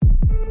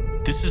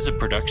This is a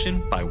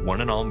production by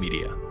One and All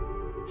Media.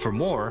 For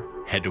more,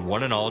 head to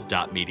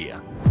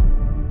oneandall.media.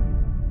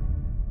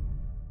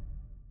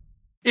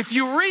 If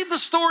you read the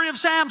story of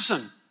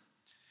Samson,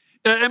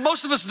 and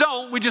most of us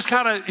don't, we just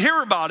kind of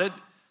hear about it,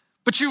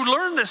 but you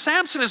learn that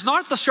Samson is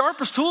not the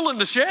sharpest tool in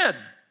the shed.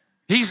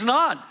 He's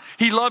not.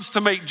 He loves to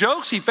make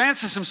jokes. He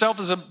fancies himself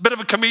as a bit of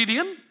a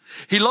comedian.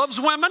 He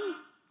loves women.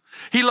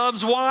 He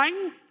loves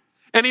wine.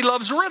 And he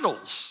loves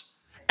riddles.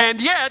 And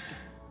yet,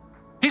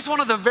 he's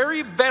one of the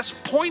very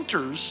best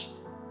pointers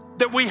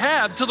that we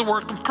have to the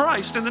work of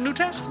Christ in the New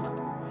Testament.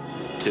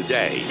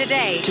 Today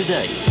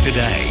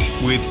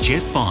with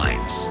Jeff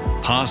Vines,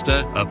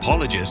 pastor,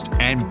 apologist,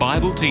 and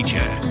Bible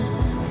teacher.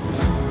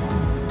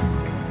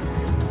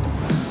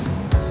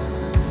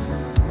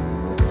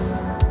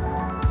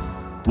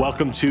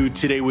 Welcome to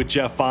Today with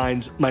Jeff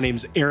Vines. My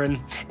name's Aaron.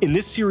 In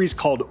this series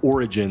called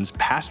Origins,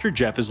 Pastor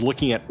Jeff is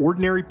looking at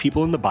ordinary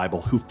people in the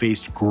Bible who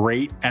faced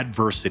great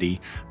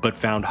adversity but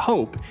found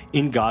hope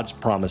in God's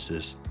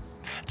promises.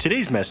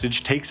 Today's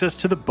message takes us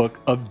to the book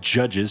of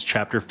Judges,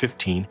 chapter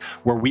 15,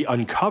 where we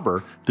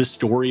uncover the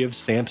story of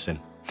Samson.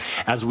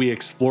 As we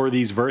explore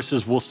these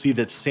verses, we'll see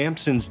that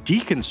Samson's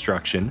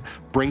deconstruction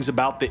brings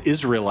about the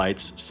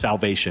Israelites'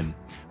 salvation.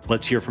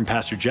 Let's hear from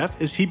Pastor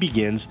Jeff as he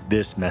begins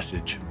this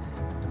message.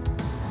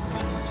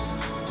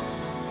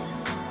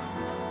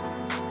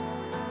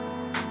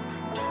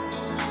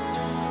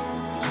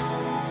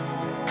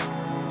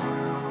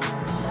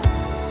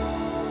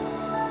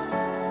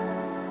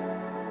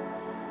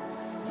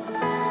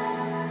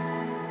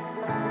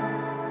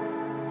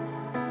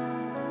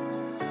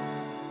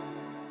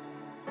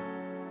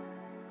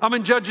 I'm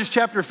in Judges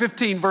chapter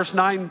 15, verse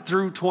 9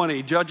 through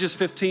 20. Judges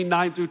 15,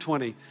 9 through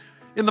 20.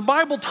 In the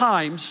Bible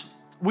times,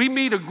 we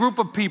meet a group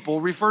of people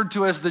referred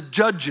to as the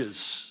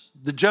judges.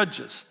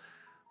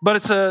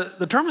 But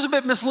the term is a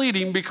bit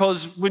misleading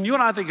because when you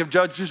and I think of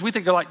judges, we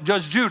think of like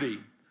Judge Judy,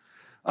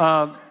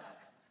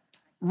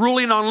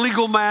 ruling on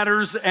legal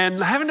matters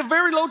and having a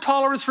very low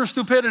tolerance for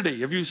stupidity.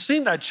 Have you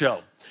seen that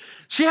show?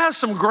 She has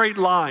some great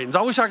lines.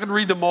 I wish I could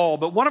read them all,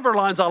 but one of her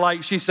lines I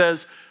like, she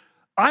says,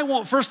 "I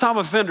want first-time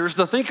offenders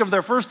to think of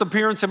their first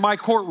appearance in my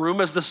courtroom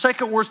as the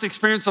second worst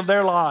experience of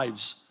their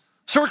lives,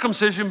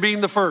 circumcision being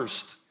the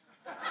first."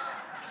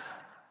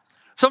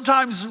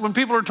 Sometimes when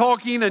people are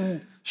talking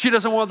and she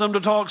doesn't want them to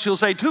talk, she'll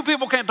say, "Two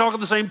people can't talk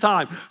at the same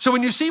time. So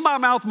when you see my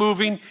mouth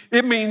moving,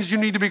 it means you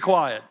need to be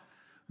quiet."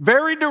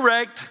 Very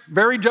direct,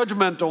 very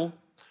judgmental.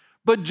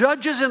 But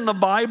judges in the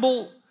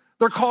Bible,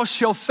 they're called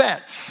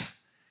shophets.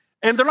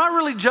 And they're not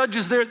really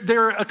judges.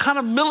 They're a kind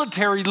of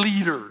military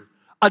leader,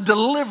 a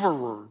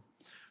deliverer.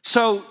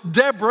 So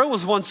Deborah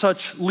was one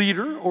such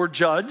leader or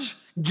judge.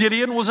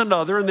 Gideon was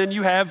another. And then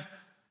you have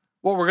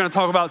what we're going to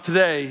talk about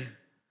today,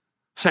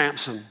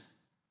 Samson.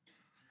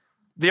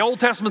 The Old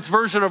Testament's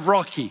version of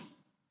Rocky.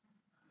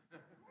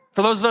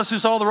 For those of us who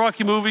saw the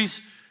Rocky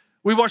movies,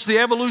 we watched the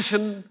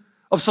evolution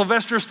of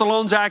Sylvester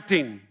Stallone's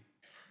acting.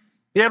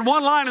 He had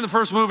one line in the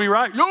first movie,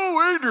 right?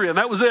 "Yo, Adrian,"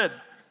 that was it.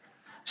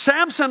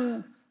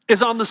 Samson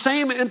is on the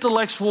same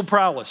intellectual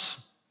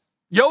prowess.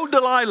 "Yo,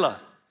 Delilah."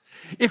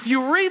 If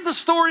you read the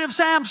story of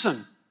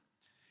Samson,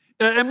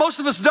 and most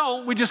of us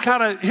don't, we just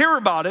kind of hear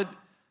about it,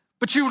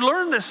 but you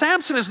learn that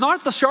Samson is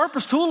not the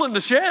sharpest tool in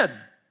the shed.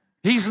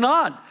 He's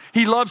not.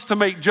 He loves to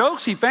make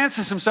jokes. He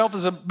fancies himself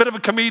as a bit of a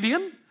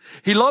comedian.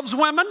 He loves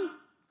women.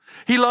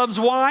 He loves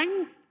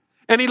wine.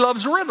 And he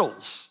loves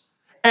riddles.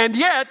 And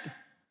yet,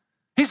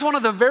 he's one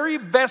of the very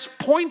best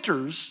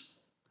pointers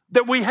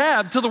that we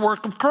have to the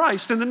work of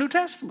Christ in the New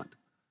Testament.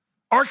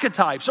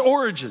 Archetypes,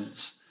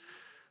 origins.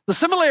 The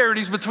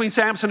similarities between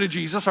Samson and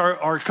Jesus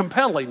are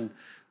compelling.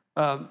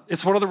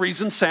 It's one of the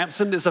reasons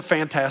Samson is a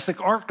fantastic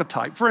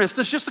archetype. For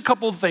instance, just a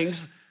couple of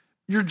things.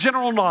 Your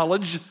general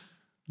knowledge,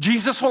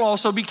 Jesus will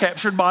also be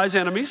captured by his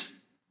enemies.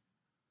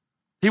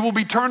 He will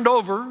be turned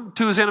over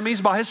to his enemies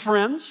by his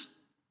friends.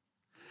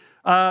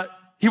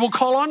 He will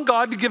call on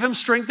God to give him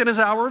strength in his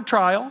hour of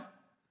trial.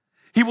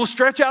 He will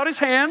stretch out his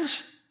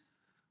hands.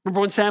 Remember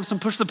when Samson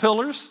pushed the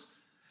pillars?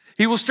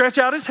 He will stretch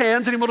out his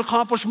hands and he will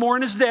accomplish more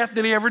in his death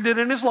than he ever did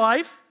in his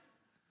life.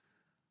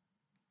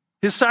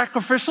 His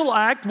sacrificial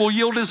act will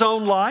yield his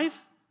own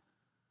life,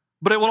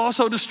 but it will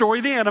also destroy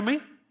the enemy.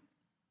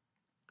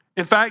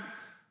 In fact,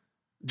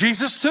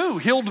 Jesus too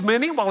healed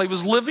many while he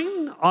was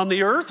living on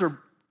the earth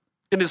or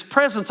in his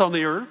presence on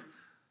the earth.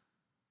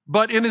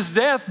 But in his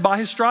death, by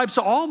his stripes,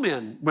 all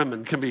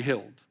women can be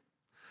healed.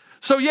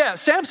 So yeah,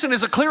 Samson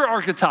is a clear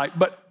archetype,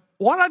 but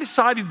what I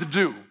decided to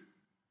do,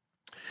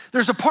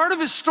 there's a part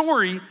of his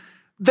story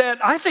that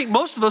I think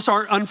most of us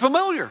aren't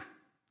unfamiliar.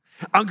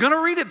 I'm going to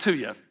read it to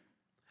you.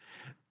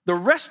 The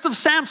rest of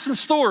Samson's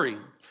story,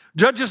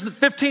 Judges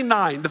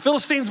 15:9, the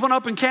Philistines went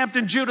up and camped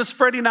in Judah,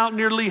 spreading out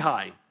near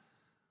Lehi.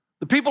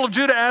 The people of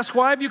Judah asked,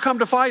 "Why have you come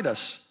to fight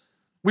us?"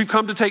 "We've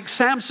come to take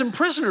Samson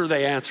prisoner,"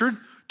 they answered,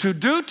 "to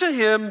do to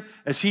him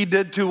as he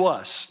did to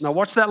us." Now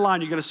watch that line,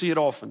 you're going to see it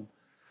often.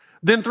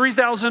 Then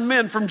 3,000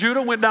 men from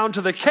Judah went down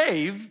to the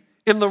cave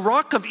in the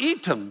rock of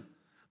Etam.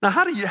 Now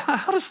how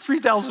does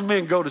 3,000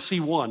 men go to see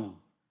one?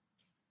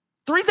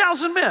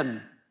 3,000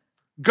 men.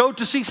 go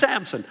to see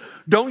Samson.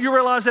 Don't you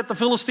realize that the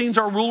Philistines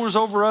are rulers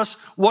over us?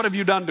 What have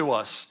you done to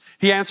us?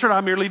 He answered,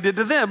 I merely did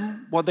to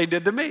them what they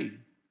did to me.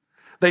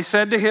 They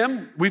said to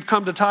him, we've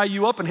come to tie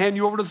you up and hand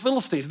you over to the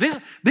Philistines.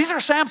 These are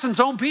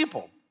Samson's own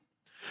people.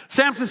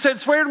 Samson said,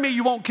 swear to me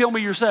you won't kill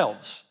me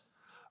yourselves.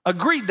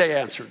 Agreed, they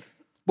answered.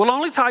 We'll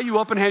only tie you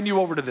up and hand you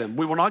over to them.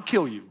 We will not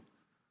kill you.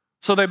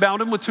 So they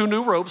bound him with 2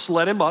 new ropes,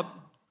 led him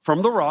up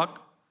from the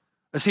rock.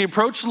 As he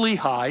approached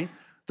Lehi,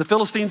 the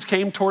Philistines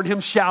came toward him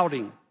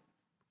shouting.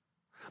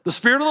 The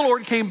Spirit of the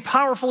Lord came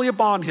powerfully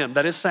upon him,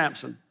 that is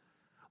Samson.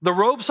 The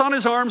ropes on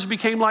his arms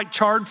became like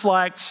charred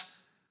flax,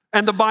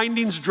 and the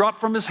bindings dropped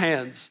from his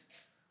hands.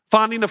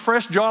 Finding a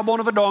fresh jawbone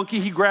of a donkey,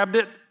 he grabbed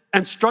it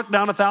and struck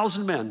down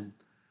 1,000 men.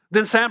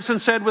 Then Samson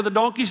said, with a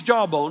donkey's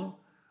jawbone,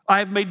 I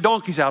have made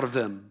donkeys out of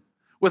them.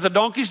 With a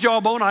donkey's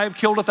jawbone, I have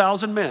killed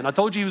 1,000 men. I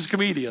told you he was a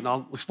comedian.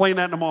 I'll explain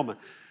that in a moment.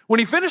 When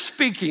he finished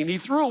speaking, he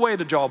threw away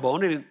the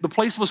jawbone, and the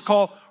place was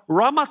called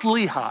Ramath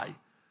Lehi.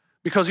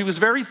 Because he was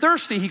very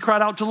thirsty, he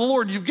cried out to the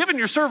Lord, you've given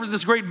your servant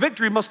this great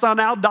victory. Must I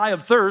now die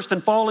of thirst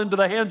and fall into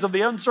the hands of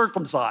the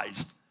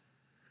uncircumcised?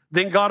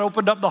 Then God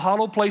opened up the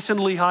hollow place in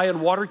Lehi,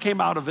 and water came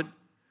out of it.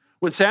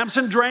 When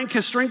Samson drank,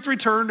 his strength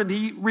returned, and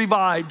he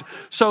revived.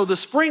 So the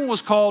spring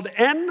was called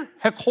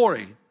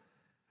En-Hakkore,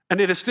 and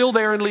it is still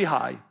there in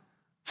Lehi.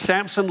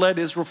 Samson led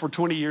Israel for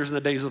 20 years in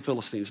the days of the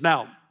Philistines.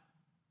 Now,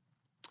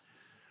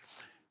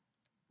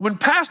 when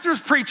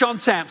pastors preach on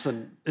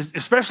Samson,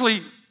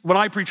 especially when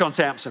I preach on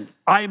Samson,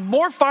 I'm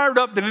more fired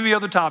up than any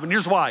other time, and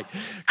here's why.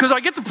 Because I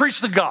get to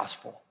preach the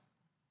gospel.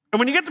 And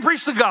when you get to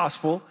preach the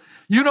gospel,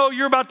 you know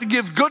you're about to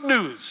give good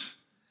news.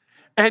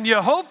 And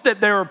you hope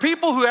that there are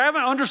people who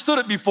haven't understood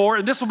it before,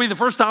 and this will be the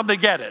first time they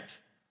get it.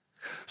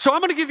 So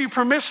I'm going to give you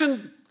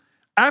permission,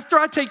 after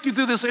I take you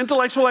through this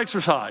intellectual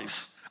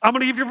exercise, I'm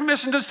going to give you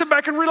permission to sit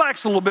back and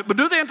relax a little bit, but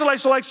do the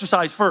intellectual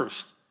exercise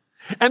first.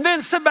 And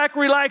then sit back,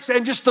 relax,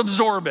 and just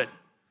absorb it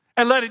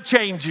and let it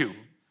change you.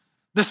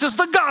 This is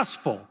the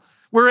gospel.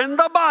 We're in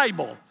the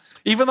Bible.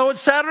 Even though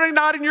it's Saturday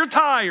night and you're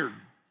tired.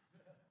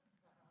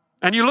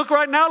 And you look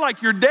right now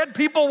like you're dead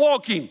people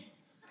walking.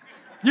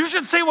 You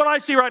should see what I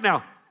see right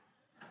now.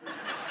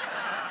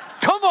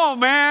 Come on,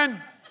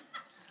 man.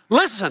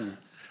 Listen,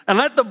 and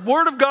let the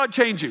word of God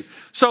change you.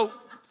 So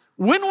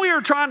when we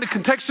are trying to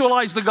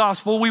contextualize the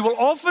gospel, we will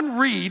often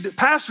read,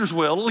 pastors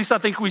will, at least I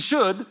think we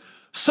should,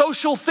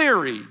 social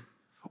theory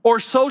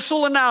or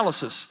social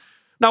analysis.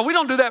 Now, we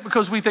don't do that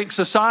because we think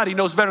society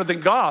knows better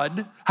than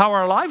God how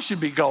our lives should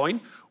be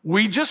going.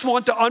 We just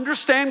want to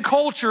understand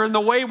culture and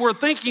the way we're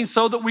thinking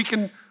so that we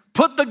can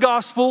put the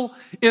gospel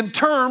in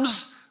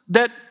terms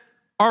that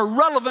are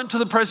relevant to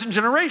the present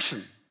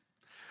generation.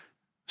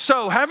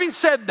 So, having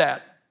said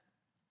that,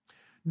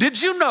 did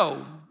you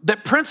know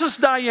that Princess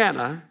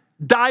Diana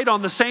died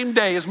on the same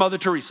day as Mother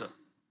Teresa?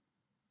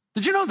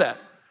 Did you know that?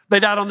 They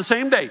died on the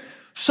same day.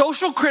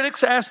 Social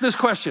critics ask this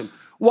question.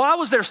 Why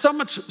was there so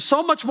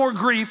much more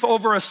grief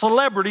over a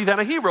celebrity than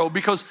a hero?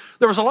 Because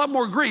there was a lot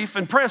more grief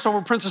and press over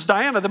Princess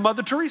Diana than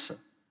Mother Teresa.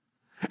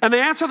 And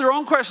they answered their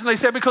own question. They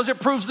said, because it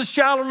proves the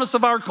shallowness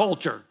of our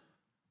culture.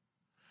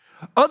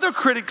 Other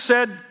critics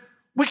said,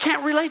 we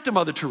can't relate to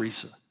Mother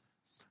Teresa.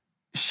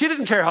 She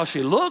didn't care how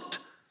she looked.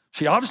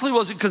 She obviously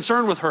wasn't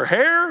concerned with her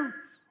hair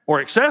or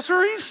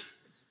accessories.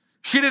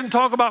 She didn't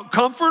talk about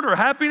comfort or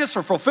happiness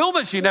or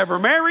fulfillment. She never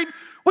married.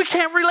 We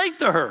can't relate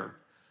to her.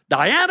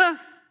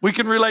 Diana, we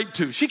can relate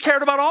to. She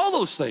cared about all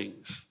those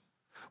things.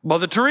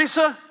 Mother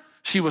Teresa,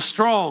 she was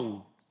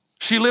strong.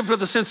 She lived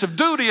with a sense of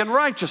duty and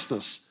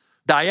righteousness.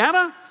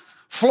 Diana,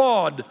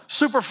 flawed,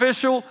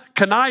 superficial,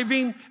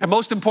 conniving, and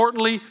most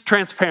importantly,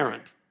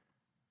 transparent.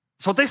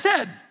 That's what they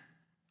said.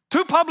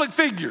 2 public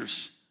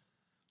figures,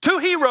 2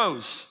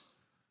 heroes,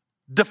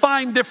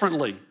 defined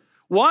differently.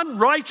 One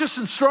righteous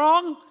and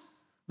strong,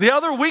 the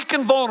other weak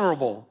and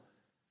vulnerable.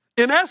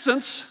 In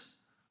essence,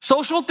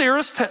 social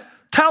theorists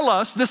tell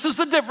us this is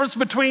the difference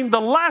between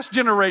the last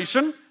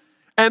generation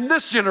and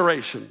this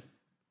generation.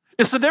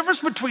 It's the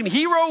difference between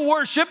hero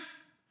worship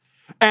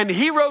and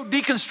hero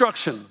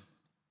deconstruction.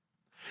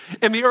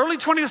 In the early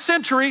 20th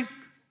century,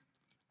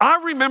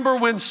 I remember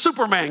when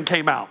Superman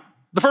came out,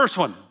 the first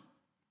one.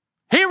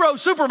 Hero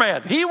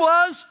Superman. He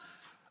was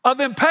of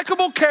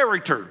impeccable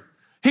character.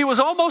 He was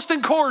almost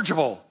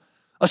incorrigible.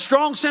 A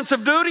strong sense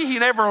of duty. He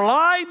never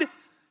lied.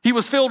 He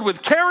was filled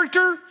with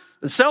character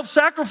and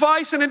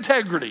self-sacrifice and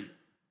integrity.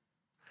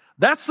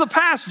 That's the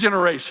past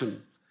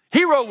generation,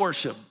 hero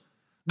worship.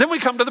 Then we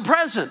come to the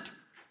present.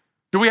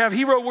 Do we have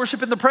hero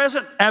worship in the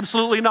present?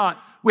 Absolutely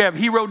not. We have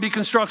hero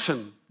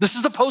deconstruction. This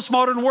is the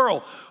postmodern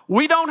world.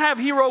 We don't have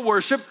hero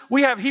worship.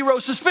 We have hero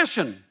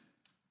suspicion.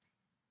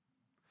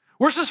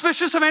 We're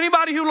suspicious of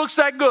anybody who looks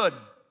that good.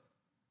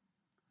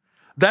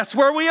 That's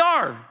where we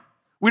are.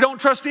 We don't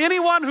trust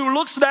anyone who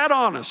looks that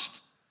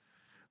honest.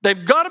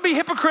 They've got to be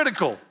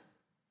hypocritical.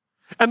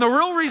 And the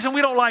real reason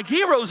we don't like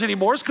heroes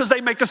anymore is because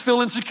they make us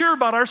feel insecure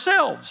about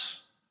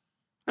ourselves.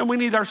 And we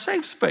need our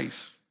safe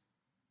space.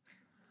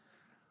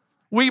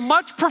 We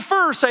much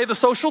prefer, say the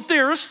social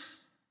theorists,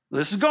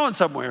 this is going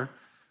somewhere,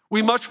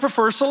 we much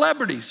prefer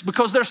celebrities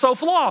because they're so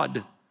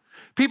flawed.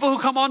 People who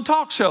come on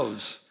talk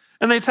shows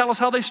and they tell us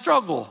how they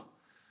struggle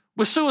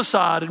with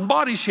suicide and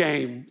body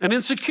shame and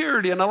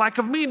insecurity and a lack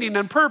of meaning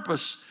and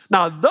purpose.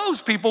 Now,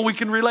 those people we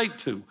can relate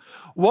to.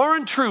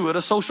 Warren Truett,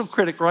 a social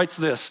critic, writes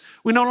this: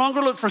 we no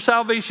longer look for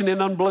salvation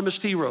in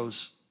unblemished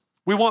heroes.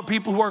 We want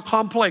people who are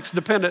complex,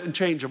 dependent, and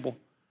changeable.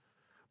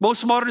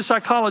 Most modern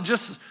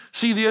psychologists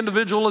see the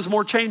individual as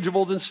more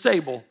changeable than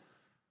stable.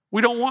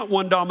 We don't want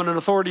one dominant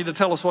authority to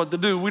tell us what to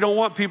do. We don't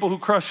want people who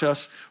crush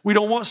us. We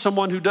don't want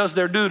someone who does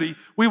their duty.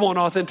 We want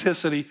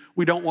authenticity.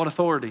 We don't want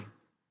authority.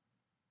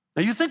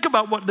 Now you think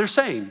about what they're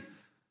saying.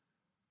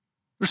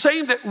 They're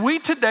saying that we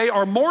today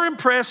are more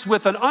impressed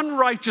with an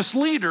unrighteous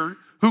leader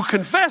who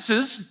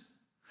confesses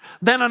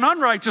than an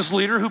unrighteous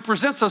leader who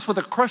presents us with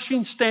a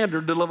crushing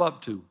standard to live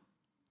up to.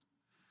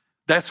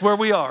 That's where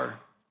we are.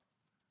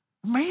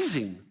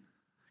 Amazing.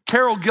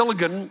 Carol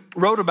Gilligan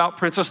wrote about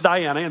Princess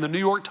Diana in the New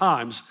York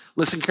Times.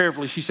 Listen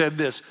carefully. She said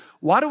this: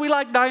 why do we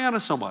like Diana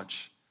so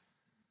much?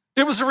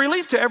 It was a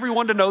relief to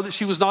everyone to know that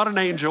she was not an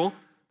angel,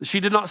 that she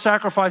did not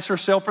sacrifice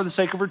herself for the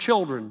sake of her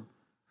children.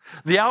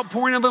 The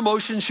outpouring of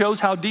emotion shows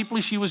how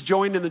deeply she was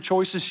joined in the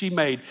choices she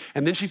made.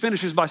 And then she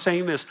finishes by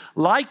saying this: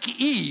 like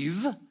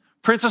Eve,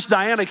 Princess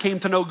Diana came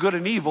to know good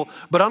and evil,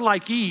 but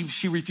unlike Eve,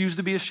 she refused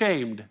to be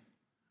ashamed,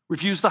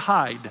 refused to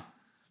hide.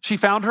 She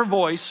found her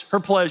voice, her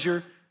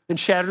pleasure, and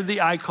shattered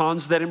the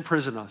icons that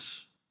imprison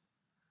us.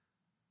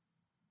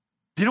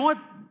 Do you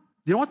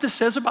know what this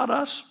says about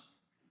us?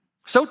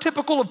 So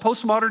typical of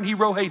postmodern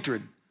hero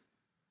hatred.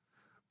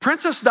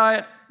 Princess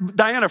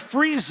Diana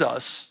frees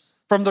us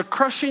from the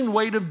crushing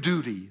weight of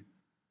duty.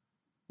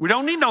 We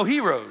don't need no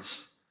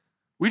heroes.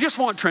 We just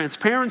want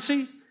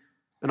transparency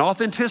and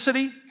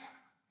authenticity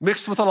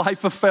mixed with a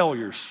life of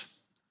failures,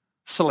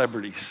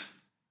 celebrities.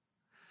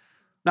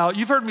 Now,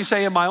 you've heard me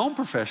say in my own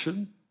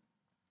profession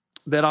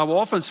that I will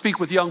often speak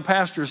with young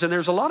pastors, and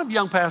there's a lot of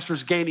young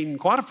pastors gaining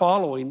quite a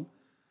following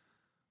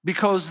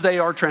because they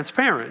are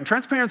transparent. And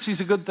transparency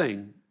is a good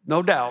thing,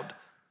 no doubt.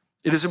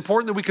 It is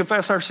important that we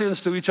confess our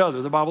sins to each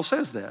other. The Bible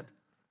says that.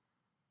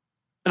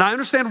 And I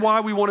understand why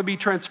we want to be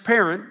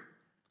transparent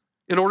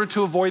in order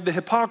to avoid the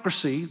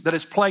hypocrisy that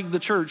has plagued the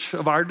church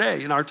of our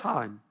day and our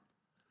time.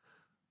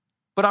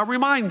 But I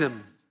remind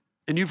them,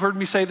 and you've heard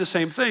me say the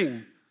same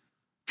thing,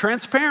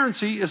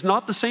 transparency is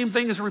not the same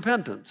thing as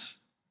repentance.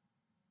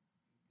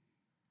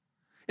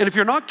 And if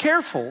you're not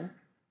careful,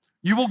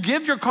 you will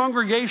give your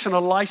congregation a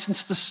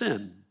license to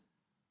sin.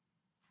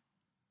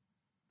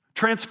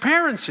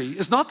 Transparency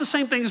is not the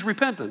same thing as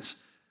repentance.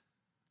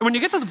 And when you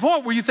get to the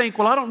point where you think,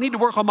 well, I don't need to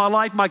work on my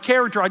life, my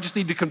character, I just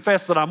need to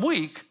confess that I'm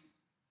weak.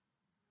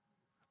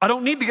 I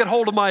don't need to get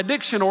hold of my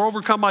addiction or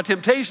overcome my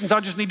temptations.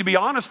 I just need to be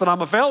honest that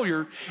I'm a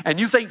failure. And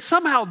you think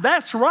somehow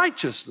that's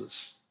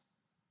righteousness.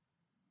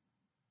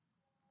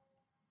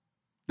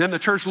 Then the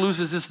church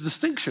loses its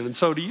distinction, and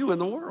so do you in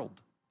the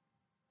world.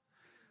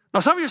 Now,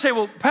 some of you say,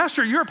 well,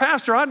 Pastor, you're a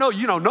pastor. I know,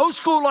 no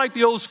school like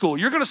the old school.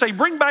 You're going to say,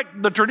 bring back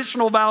the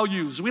traditional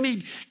values. We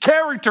need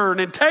character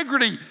and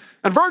integrity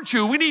and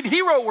virtue. We need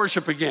hero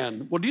worship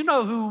again. Well, do you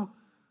know who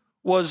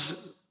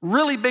was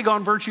really big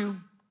on virtue?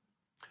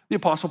 The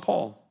Apostle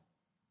Paul.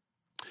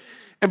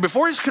 And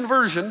before his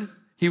conversion,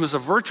 he was a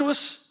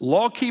virtuous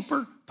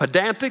lawkeeper,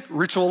 pedantic,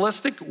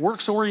 ritualistic,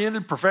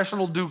 works-oriented,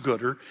 professional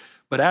do-gooder.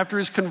 But after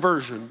his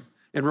conversion,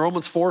 in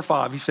Romans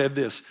 4:5, he said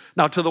this: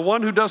 now to the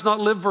one who does not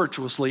live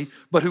virtuously,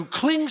 but who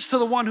clings to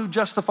the one who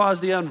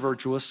justifies the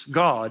unvirtuous,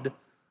 God,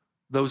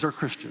 those are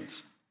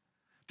Christians.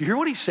 Do you hear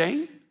what he's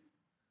saying?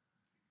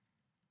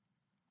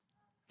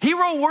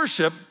 Hero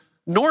worship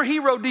nor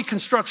hero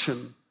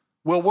deconstruction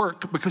will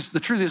work, because the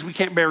truth is we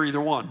can't bear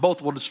either one.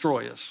 Both will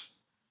destroy us.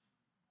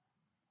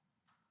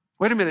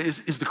 Wait a minute,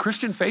 is the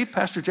Christian faith,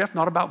 Pastor Jeff,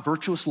 not about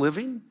virtuous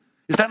living?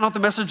 Is that not the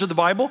message of the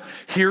Bible?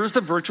 Here's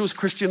the virtuous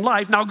Christian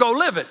life, now go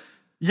live it.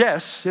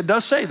 Yes, it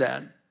does say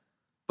that,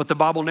 but the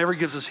Bible never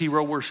gives us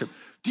hero worship.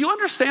 Do you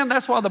understand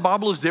that's why the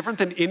Bible is different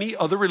than any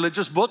other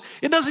religious book?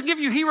 It doesn't give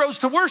you heroes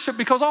to worship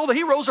because all the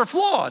heroes are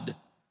flawed.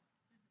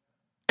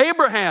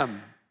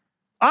 Abraham,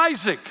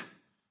 Isaac,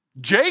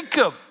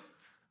 Jacob,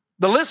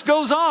 the list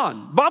goes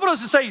on. The Bible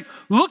doesn't say,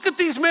 look at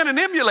these men and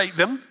emulate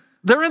them.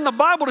 They're in the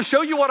Bible to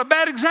show you what a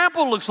bad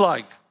example looks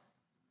like.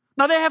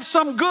 Now they have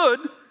some good,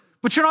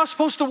 but you're not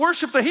supposed to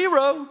worship the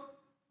hero.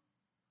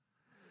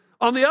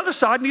 On the other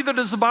side, neither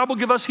does the Bible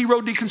give us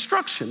hero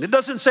deconstruction. It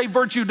doesn't say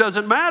virtue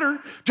doesn't matter.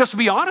 Just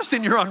be honest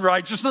in your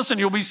unrighteousness and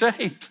you'll be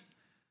saved.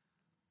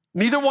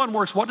 Neither one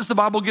works. What does the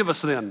Bible give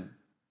us then?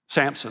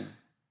 Samson.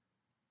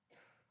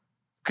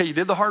 Okay, you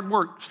did the hard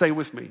work. Stay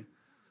with me.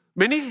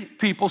 Many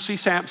people see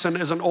Samson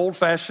as an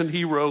old-fashioned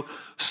hero,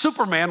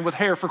 Superman with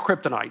hair for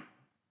kryptonite.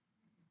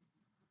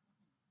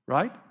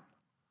 Right?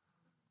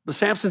 But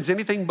Samson's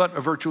anything but a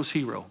virtuous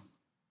hero.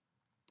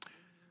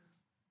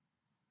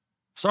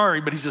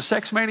 Sorry, but he's a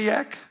sex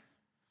maniac.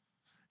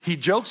 He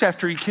jokes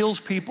after he kills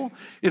people.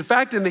 In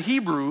fact, in the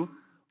Hebrew,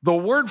 the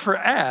word for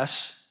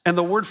ass and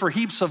the word for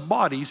heaps of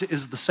bodies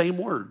is the same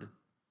word,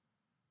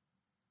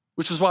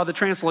 which is why the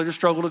translators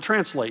struggle to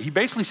translate. He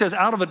basically says,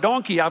 out of a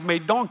donkey, I've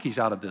made donkeys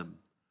out of them.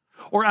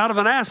 Or out of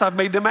an ass, I've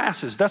made them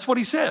asses. That's what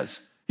he says.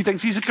 He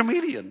thinks he's a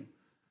comedian.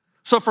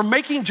 So from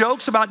making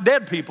jokes about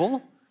dead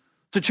people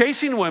to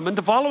chasing women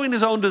to following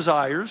his own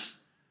desires,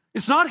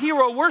 it's not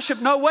hero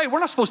worship. No way. We're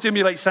not supposed to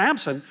emulate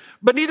Samson,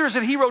 but neither is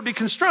it hero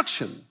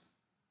deconstruction.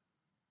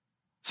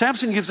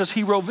 Samson gives us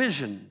hero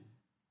vision.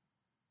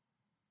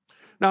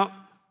 Now,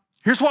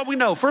 here's what we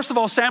know. First of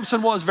all,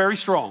 Samson was very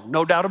strong.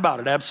 No doubt about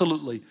it.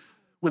 Absolutely.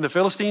 When the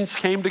Philistines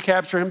came to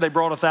capture him, they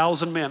brought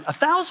 1,000 men.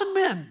 1,000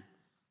 men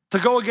to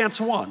go against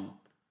one.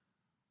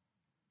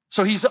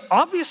 So he's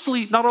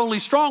obviously not only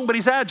strong, but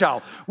he's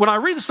agile. When I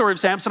read the story of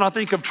Samson, I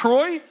think of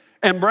Troy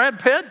and Brad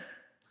Pitt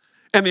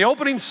and the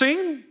opening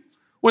scene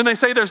when they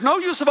say there's no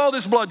use of all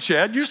this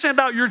bloodshed. You send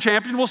out your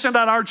champion, we'll send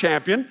out our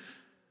champion.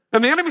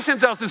 And the enemy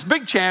sends out this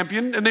big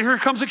champion, and then here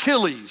comes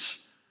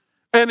Achilles.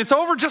 And it's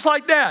over just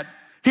like that.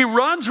 He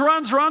runs,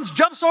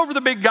 jumps over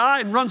the big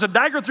guy and runs a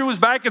dagger through his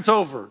back. It's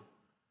over.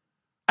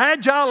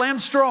 Agile and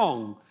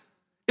strong.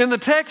 In the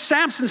text,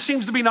 Samson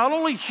seems to be not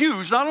only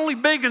huge, not only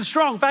big and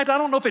strong. In fact, I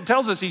don't know if it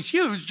tells us he's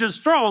huge, just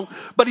strong,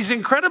 but he's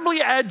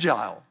incredibly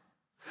agile.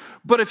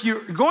 But if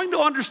you're going to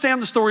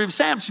understand the story of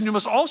Samson, you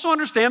must also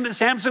understand that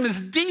Samson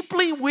is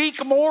deeply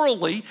weak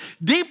morally,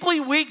 deeply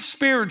weak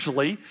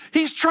spiritually.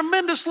 He's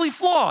tremendously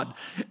flawed.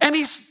 And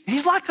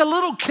he's like a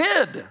little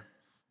kid.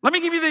 Let me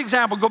give you the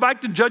example. Go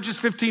back to Judges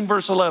 15,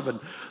 verse 11.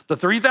 The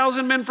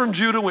 3,000 men from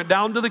Judah went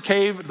down to the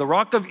cave, the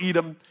rock of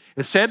Edom,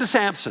 and said to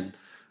Samson,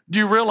 do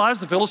you realize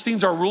the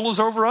Philistines are rulers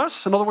over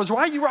us? In other words,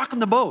 why are you rocking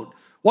the boat?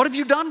 What have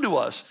you done to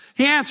us?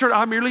 He answered,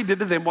 I merely did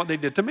to them what they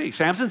did to me.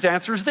 Samson's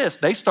answer is this: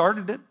 they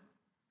started it.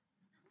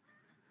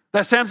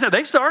 That Samson,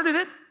 they started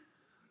it.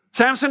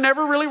 Samson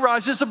never really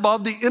rises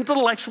above the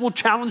intellectual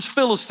challenged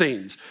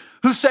Philistines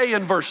who say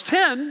in verse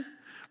 10,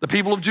 the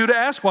people of Judah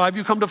ask, why have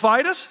you come to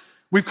fight us?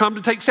 We've come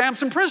to take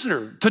Samson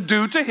prisoner, to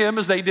do to him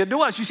as they did to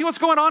us. You see what's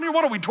going on here?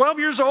 What are we, 12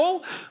 years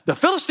old? The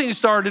Philistines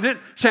started it,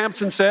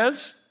 Samson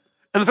says.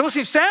 And the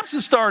Philistines, Samson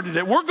started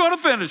it. We're going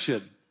to finish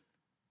it.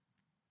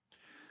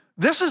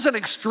 This is an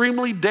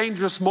extremely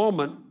dangerous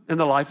moment in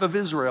the life of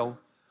Israel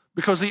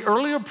because the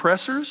early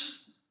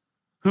oppressors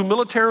who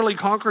militarily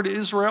conquered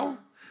Israel,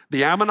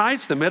 the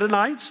Ammonites, the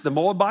Midianites, the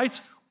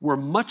Moabites, were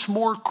much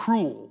more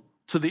cruel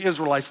to the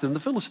Israelites than the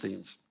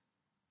Philistines.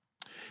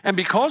 And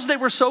because they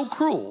were so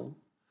cruel,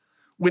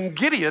 when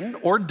Gideon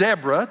or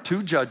Deborah,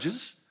 two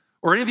judges,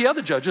 or any of the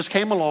other judges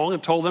came along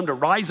and told them to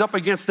rise up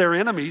against their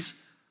enemies,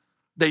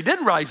 they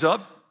did rise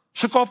up,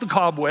 shook off the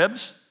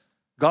cobwebs,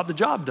 got the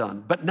job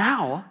done. But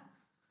now,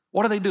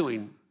 what are they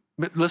doing?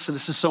 Listen,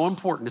 this is so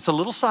important. It's a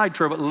little side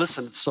trail, but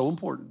listen, it's so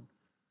important.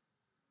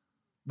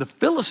 The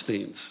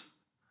Philistines,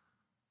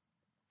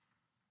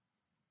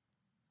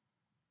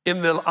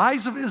 in the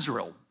eyes of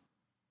Israel,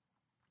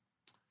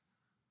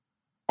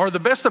 are the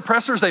best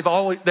oppressors they've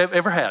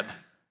ever had.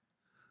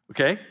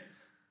 Okay?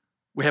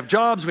 We have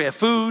jobs, we have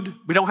food,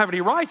 we don't have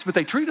any rights, but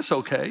they treat us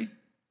okay.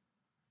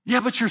 Yeah,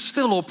 but you're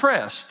still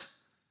oppressed.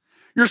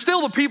 You're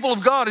still the people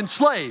of God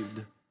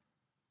enslaved.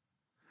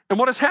 And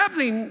what is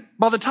happening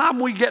by the time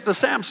we get to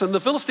Samson, the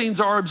Philistines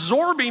are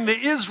absorbing the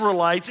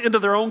Israelites into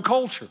their own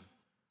culture.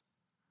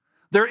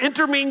 They're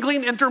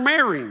intermingling,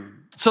 intermarrying,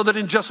 so that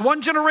in just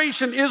one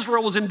generation,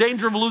 Israel was in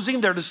danger of losing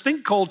their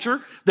distinct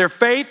culture, their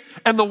faith,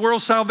 and the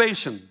world's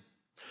salvation.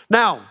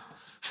 Now,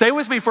 stay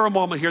with me for a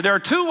moment here. There are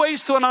two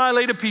ways to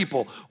annihilate a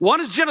people. One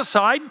is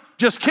genocide,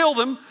 just kill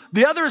them.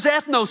 The other is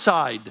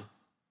ethnocide.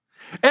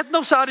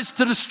 Ethnocide is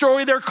to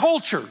destroy their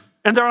culture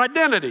and their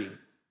identity.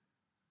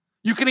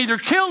 You can either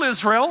kill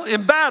Israel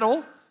in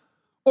battle,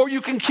 or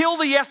you can kill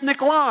the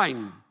ethnic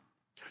line.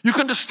 You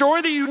can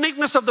destroy the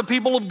uniqueness of the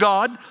people of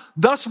God,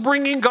 thus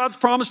bringing God's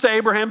promise to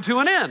Abraham to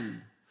an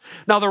end.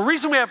 Now, the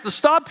reason we have to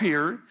stop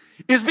here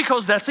is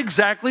because that's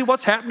exactly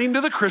what's happening to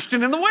the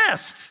Christian in the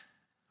West,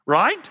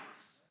 right?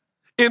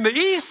 In the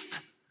East,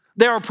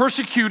 they are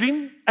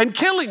persecuting and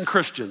killing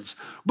Christians.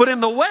 But in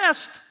the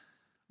West,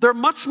 they're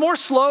much more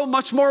slow,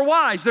 much more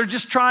wise. They're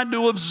just trying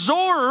to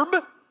absorb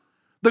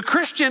the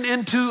Christian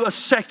into a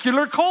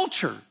secular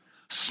culture,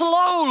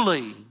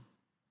 slowly.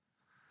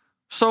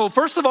 So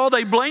first of all,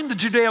 they blame the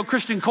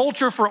Judeo-Christian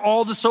culture for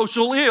all the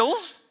social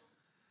ills.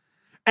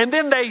 And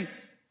then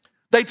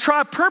they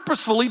try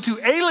purposefully to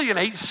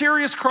alienate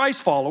serious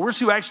Christ followers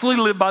who actually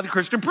live by the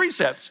Christian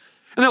precepts.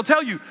 And they'll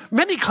tell you,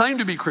 many claim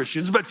to be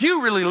Christians, but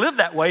few really live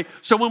that way.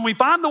 So when we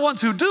find the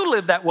ones who do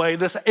live that way,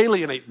 let's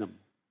alienate them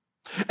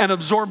and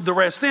absorb the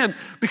rest in,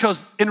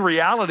 because in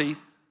reality,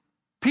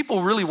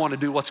 people really want to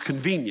do what's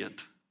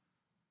convenient.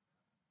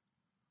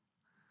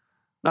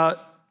 Now,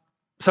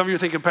 some of you are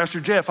thinking, Pastor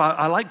Jeff,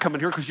 I like coming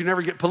here because you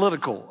never get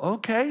political.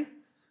 Okay,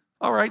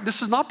 all right,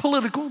 this is not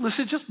political. This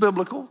is just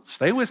biblical.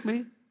 Stay with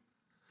me.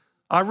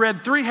 I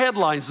read 3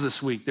 headlines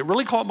this week that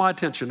really caught my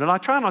attention, and I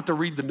try not to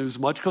read the news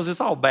much because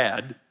it's all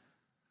bad.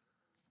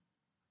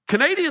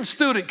 Canadian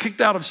student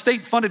kicked out of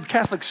state-funded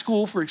Catholic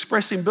school for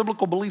expressing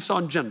biblical beliefs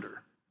on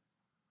gender.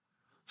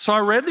 So I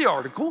read the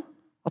article.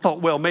 I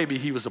thought, well, maybe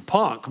he was a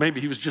punk.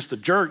 Maybe he was just a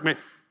jerk.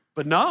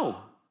 But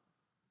no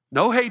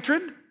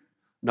hatred,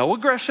 no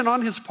aggression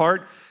on his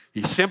part.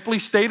 He simply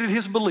stated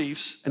his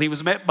beliefs, and he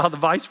was met by the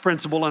vice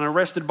principal and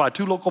arrested by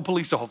 2 local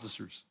police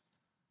officers.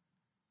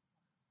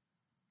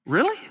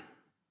 Really?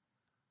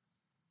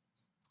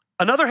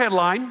 Another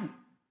headline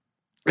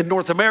in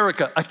North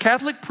America, a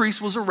Catholic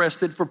priest was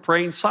arrested for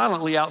praying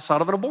silently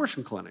outside of an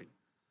abortion clinic.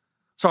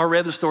 So I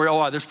read the story,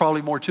 there's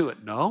probably more to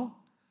it. No,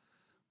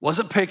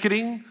 wasn't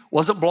picketing,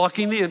 wasn't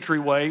blocking the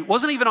entryway,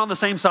 wasn't even on the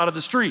same side of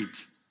the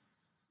street,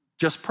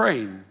 just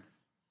praying,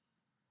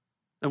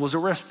 and was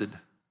arrested.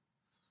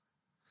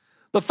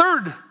 The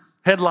third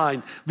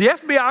headline, the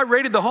FBI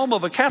raided the home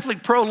of a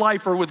Catholic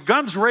pro-lifer with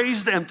guns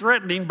raised and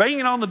threatening,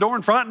 banging on the door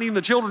and frightening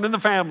the children in the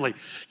family.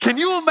 Can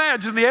you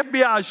imagine the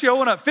FBI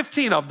showing up,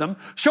 15 of them,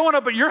 showing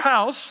up at your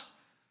house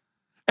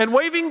and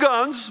waving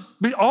guns,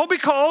 all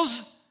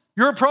because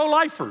you're a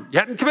pro-lifer? You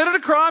hadn't committed a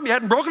crime, you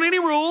hadn't broken any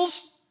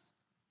rules.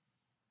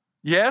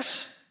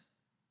 Yes,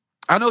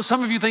 I know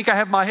some of you think I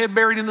have my head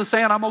buried in the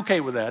sand. I'm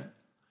okay with that.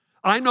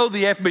 I know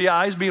the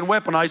FBI is being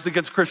weaponized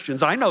against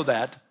Christians. I know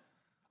that.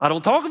 I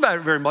don't talk about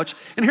it very much,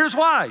 and here's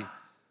why.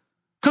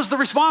 Because the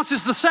response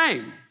is the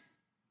same.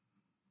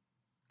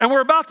 And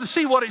we're about to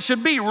see what it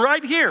should be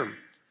right here,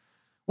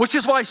 which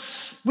is why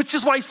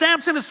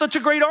Samson is such a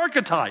great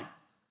archetype.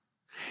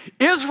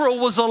 Israel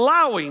was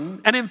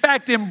allowing and in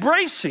fact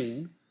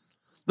embracing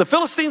the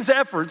Philistines'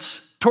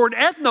 efforts toward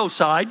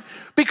ethnocide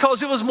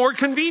because it was more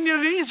convenient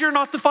and easier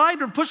not to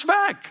fight or push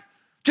back.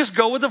 Just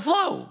go with the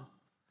flow.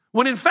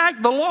 When in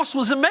fact the loss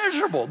was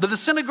immeasurable, the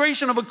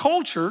disintegration of a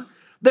culture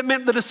that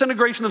meant the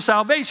disintegration of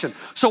salvation.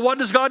 So what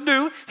does God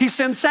do? He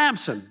sends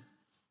Samson.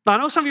 Now I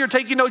know some of you are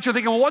taking notes, you're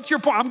thinking, well, what's your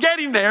point? I'm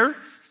getting there.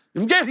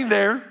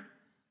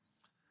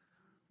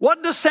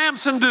 What does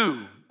Samson do?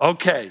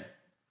 Okay.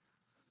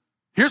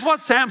 Here's what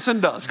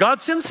Samson does.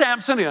 God sends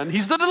Samson in.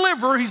 He's the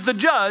deliverer, he's the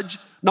judge,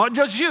 not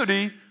Judge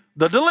Judy,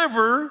 the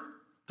deliverer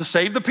to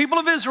save the people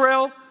of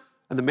Israel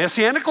and the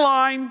messianic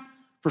line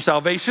for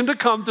salvation to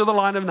come through the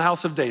line of the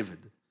house of David.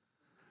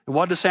 And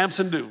what does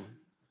Samson do?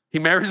 He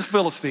marries a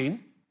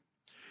Philistine.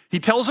 He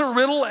tells a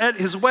riddle at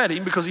his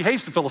wedding because he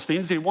hates the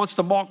Philistines. He wants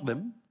to mock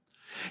them.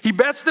 He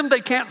bets them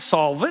they can't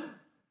solve it.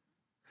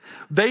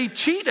 They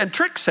cheat and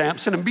trick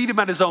Samson and beat him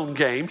at his own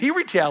game. He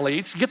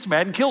retaliates, gets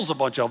mad, and kills a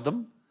bunch of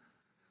them.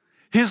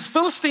 His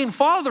Philistine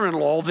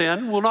father-in-law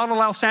then will not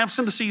allow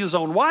Samson to see his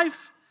own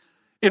wife.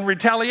 In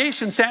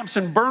retaliation,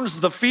 Samson burns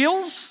the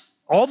fields,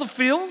 all the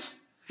fields.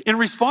 In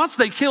response,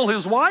 they kill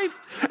his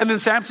wife, and then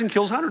Samson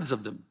kills hundreds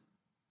of them.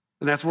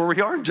 And that's where we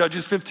are in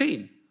Judges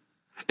 15.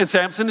 And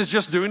Samson is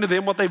just doing to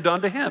them what they've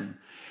done to him.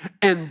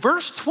 And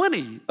verse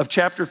 20 of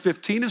chapter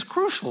 15 is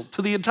crucial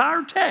to the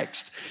entire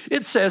text.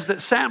 It says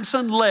that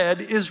Samson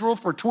led Israel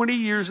for 20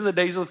 years in the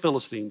days of the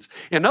Philistines.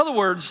 In other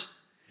words,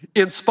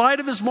 in spite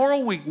of his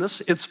moral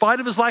weakness, in spite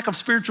of his lack of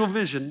spiritual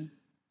vision,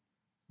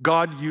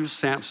 God used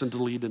Samson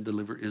to lead and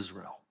deliver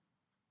Israel.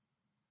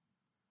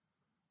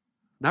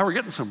 Now we're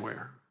getting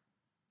somewhere.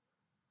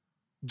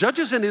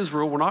 Judges in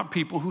Israel were not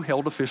people who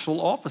held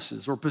official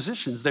offices or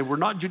positions. They were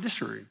not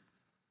judiciary.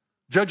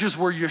 Judges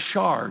were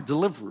yashar,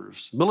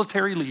 deliverers,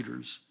 military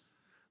leaders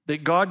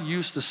that God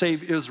used to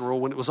save Israel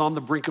when it was on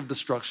the brink of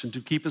destruction to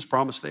keep his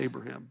promise to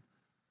Abraham.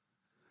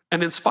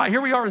 And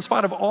here we are, in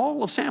spite of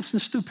all of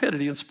Samson's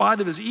stupidity, in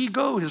spite of his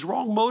ego, his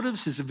wrong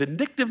motives, his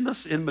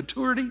vindictiveness,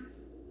 immaturity,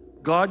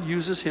 God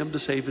uses him to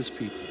save his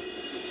people.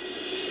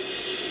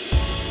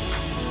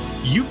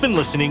 You've been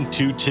listening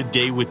to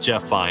Today with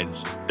Jeff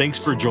Vines. Thanks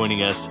for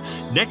joining us.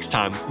 Next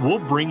time, we'll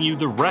bring you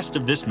the rest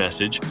of this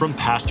message from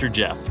Pastor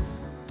Jeff.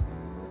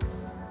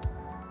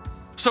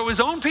 So his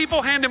own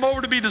people hand him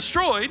over to be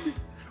destroyed.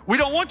 We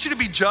don't want you to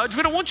be judged.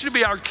 We don't want you to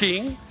be our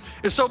king.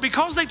 And so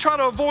because they try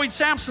to avoid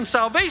Samson's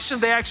salvation,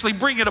 they actually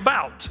bring it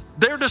about.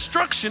 Their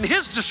destruction,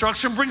 his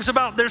destruction, brings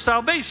about their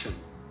salvation.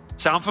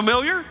 Sound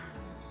familiar?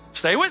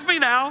 Stay with me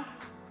now.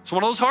 It's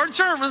one of those hard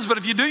sermons, but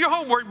if you do your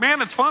homework,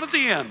 man, it's fun at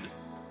the end.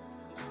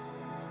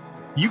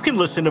 You can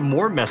listen to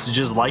more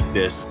messages like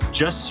this.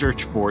 Just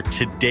search for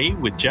Today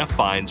with Jeff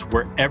Vines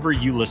wherever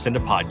you listen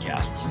to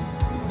podcasts.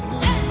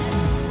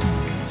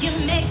 You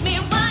make me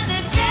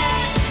wanna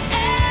dance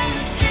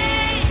and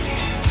sing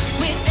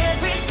with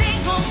every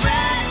single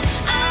breath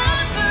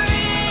I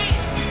breathe.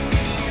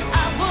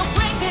 I will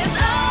bring this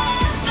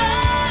offering.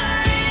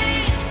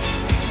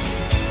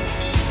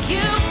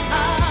 You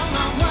are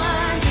my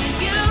wonder,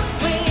 you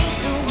with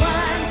the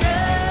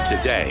wonder.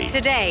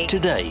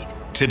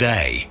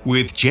 Today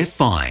with Jeff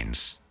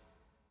Vines.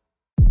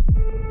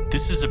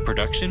 This is a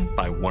production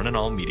by One and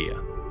All Media.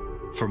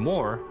 For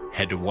more,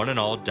 head to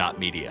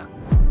oneandall.media.